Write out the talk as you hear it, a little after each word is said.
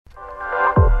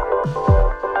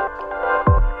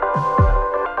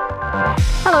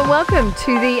Welcome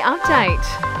to the update.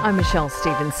 I'm Michelle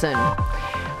Stevenson.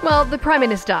 Well, the Prime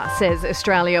Minister says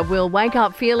Australia will wake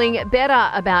up feeling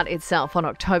better about itself on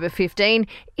October 15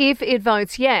 if it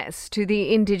votes yes to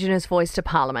the Indigenous voice to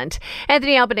Parliament.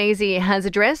 Anthony Albanese has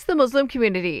addressed the Muslim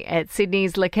community at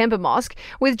Sydney's Lakemba Mosque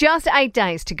with just 8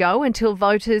 days to go until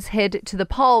voters head to the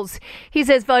polls. He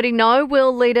says voting no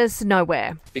will lead us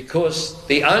nowhere. Because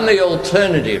the only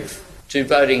alternative to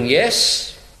voting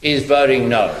yes is voting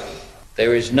no.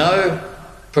 There is no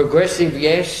progressive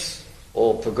yes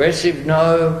or progressive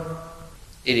no.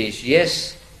 It is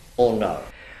yes or no.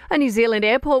 A New Zealand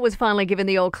airport was finally given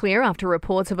the all-clear after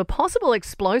reports of a possible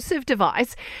explosive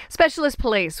device. Specialist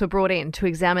police were brought in to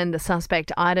examine the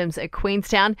suspect items at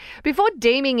Queenstown before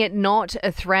deeming it not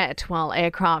a threat, while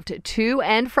aircraft to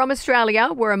and from Australia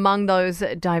were among those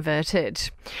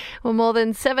diverted. Well, more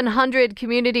than 700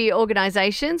 community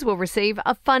organisations will receive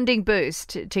a funding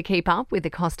boost to keep up with the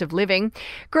cost of living.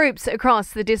 Groups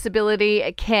across the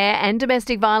disability, care and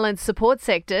domestic violence support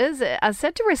sectors are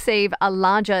set to receive a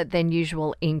larger than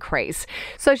usual increase.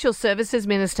 Social Services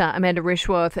Minister Amanda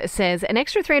Rishworth says an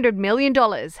extra $300 million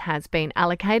has been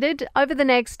allocated over the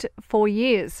next 4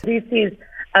 years. This is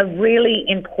a really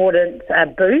important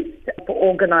boost for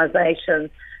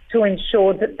organisations to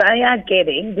ensure that they are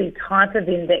getting the type of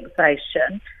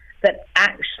indexation that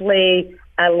actually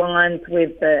aligns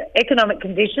with the economic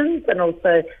conditions and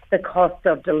also the cost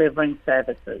of delivering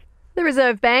services. The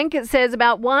Reserve Bank says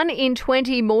about 1 in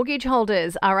 20 mortgage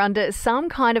holders are under some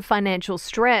kind of financial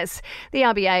stress. The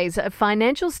RBA's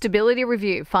Financial Stability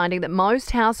Review finding that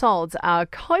most households are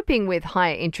coping with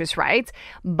higher interest rates,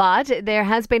 but there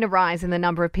has been a rise in the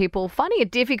number of people finding it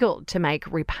difficult to make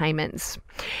repayments.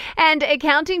 And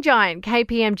accounting giant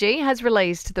KPMG has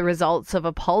released the results of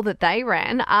a poll that they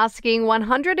ran asking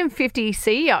 150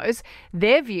 CEOs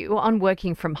their view on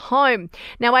working from home.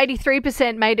 Now,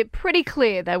 83% made it pretty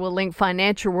clear they will link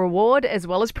financial reward as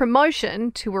well as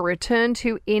promotion to a return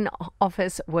to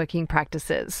in-office working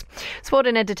practices. Sport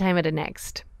and entertainment are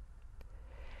next.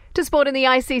 To sport, in the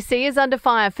ICC is under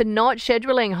fire for not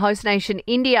scheduling host nation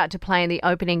India to play in the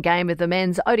opening game of the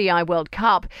Men's ODI World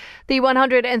Cup. The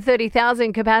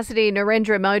 130,000 capacity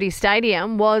Narendra Modi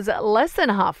Stadium was less than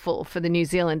half full for the New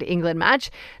Zealand-England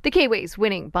match, the Kiwis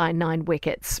winning by 9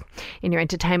 wickets. In your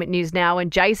entertainment news now,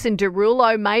 and Jason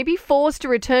Derulo may be forced to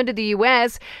return to the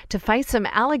US to face some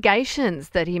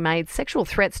allegations that he made sexual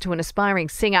threats to an aspiring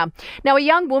singer. Now, a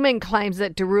young woman claims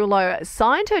that Derulo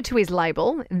signed her to his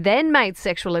label, then made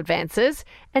sexual advances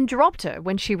and dropped her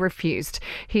when she refused.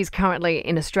 He's currently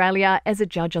in Australia as a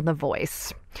judge on The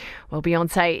Voice. Well,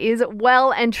 Beyonce is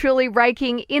well and truly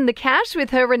raking in the cash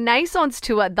with her Renaissance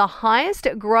tour, the highest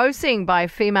grossing by a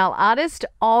female artist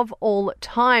of all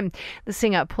time. The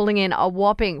singer pulling in a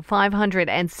whopping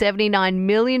 $579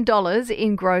 million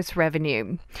in gross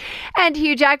revenue. And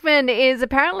Hugh Jackman is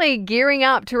apparently gearing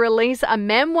up to release a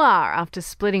memoir after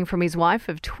splitting from his wife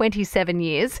of 27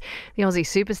 years. The Aussie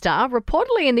superstar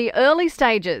reportedly in the early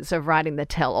stages of writing the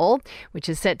tell-all, which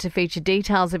is set to feature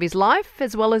details of his life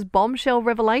as well as bombshell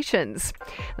revelations.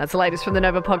 That's the latest from the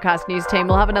Nova Podcast News team.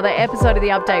 We'll have another episode of The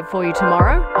Update for you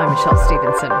tomorrow. I'm Michelle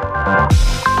Stevenson.